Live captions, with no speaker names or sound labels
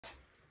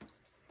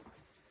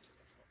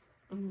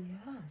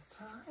Yes,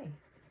 hi.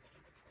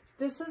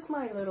 This is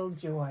my little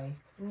Joy.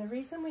 And the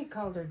reason we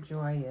called her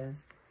Joy is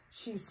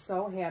she's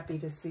so happy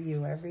to see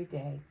you every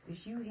day.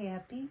 Is you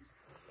happy?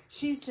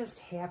 She's just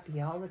happy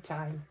all the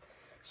time.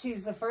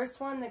 She's the first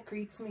one that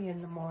greets me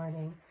in the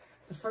morning.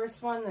 The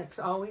first one that's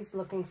always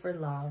looking for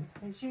love.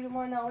 Is you the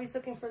one always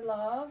looking for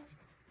love?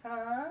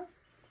 Huh?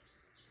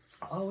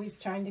 Always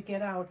trying to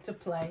get out to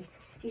play.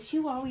 Is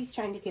you always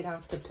trying to get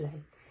out to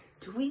play?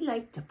 Do we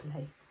like to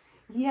play?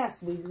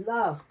 Yes, we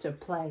love to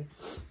play.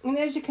 And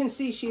as you can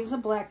see, she's a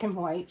black and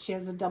white. She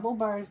has the double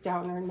bars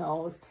down her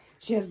nose.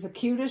 She has the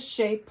cutest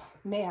shape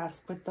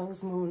mask with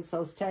those moons,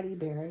 those teddy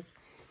bears.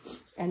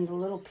 And the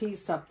little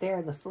piece up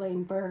there, the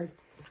flame bird.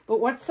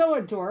 But what's so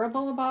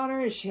adorable about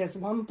her is she has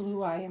one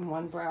blue eye and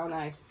one brown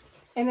eye.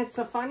 And it's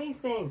a funny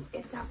thing.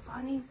 It's a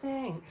funny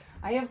thing.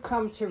 I have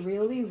come to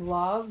really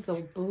love the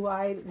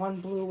blue-eyed,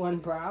 one blue, one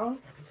brown.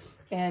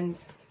 And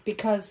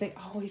because they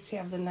always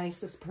have the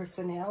nicest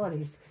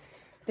personalities.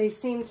 They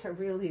seem to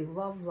really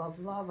love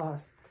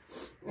us.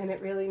 And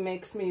it really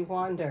makes me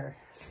wonder.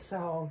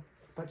 So,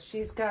 but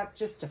she's got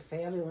just a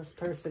fabulous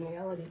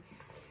personality.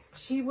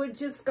 She would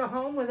just go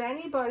home with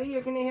anybody.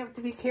 You're going to have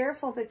to be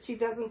careful that she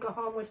doesn't go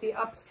home with the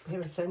ups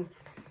person.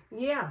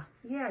 Yeah,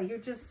 you're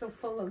just so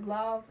full of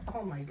love.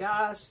 Oh my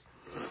gosh.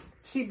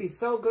 She'd be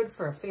so good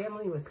for a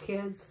family with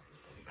kids.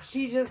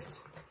 She just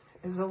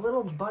is a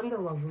little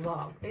bundle of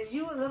love. Is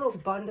you a little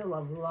bundle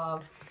of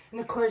love? And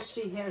of course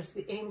she has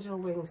the angel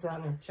wings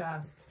on her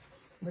chest,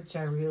 which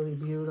are really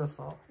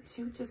beautiful.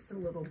 She's just a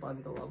little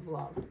bundle of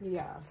love.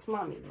 Yes,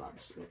 Mommy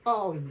loves you.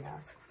 Oh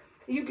yes.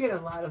 You get a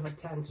lot of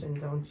attention,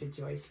 don't you,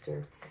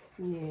 Joyster?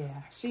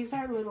 Yeah, she's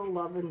our little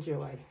love and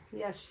joy.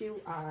 Yes,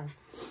 you are.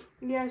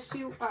 Yes,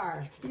 you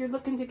are. You're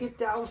looking to get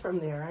down from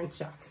there, aren't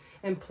you?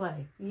 And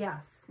play.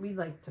 Yes, we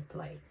like to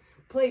play.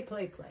 Play,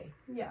 play, play.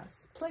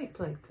 Yes, play,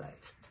 play, play.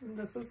 And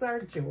this is our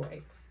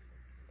Joy.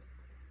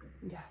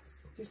 Yes,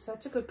 you're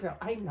such a good girl.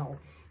 I know.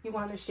 You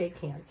want to shake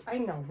hands. I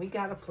know. We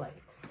got to play.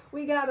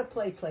 We got to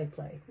play, play,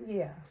 play.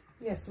 Yeah.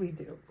 Yes, we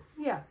do.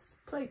 Yes.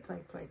 Play, play,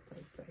 play,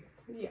 play, play.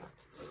 Yeah.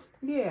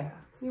 Yeah.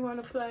 You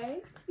want to play?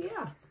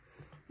 Yeah.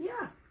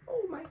 Yeah.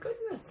 Oh, my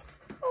goodness.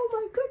 Oh,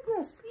 my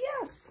goodness.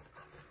 Yes.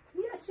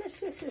 Yes,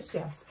 yes, yes, yes,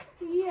 yes.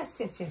 Yes,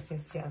 yes, yes,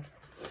 yes, yes.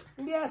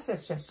 Yes,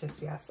 yes, yes,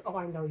 yes, yes. Oh,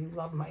 I know you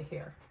love my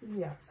hair.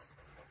 Yes.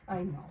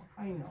 I know.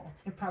 I know.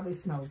 It probably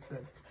smells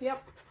good.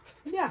 Yep.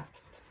 Yeah.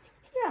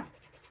 Yeah.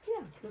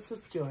 Yeah. This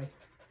is Joy.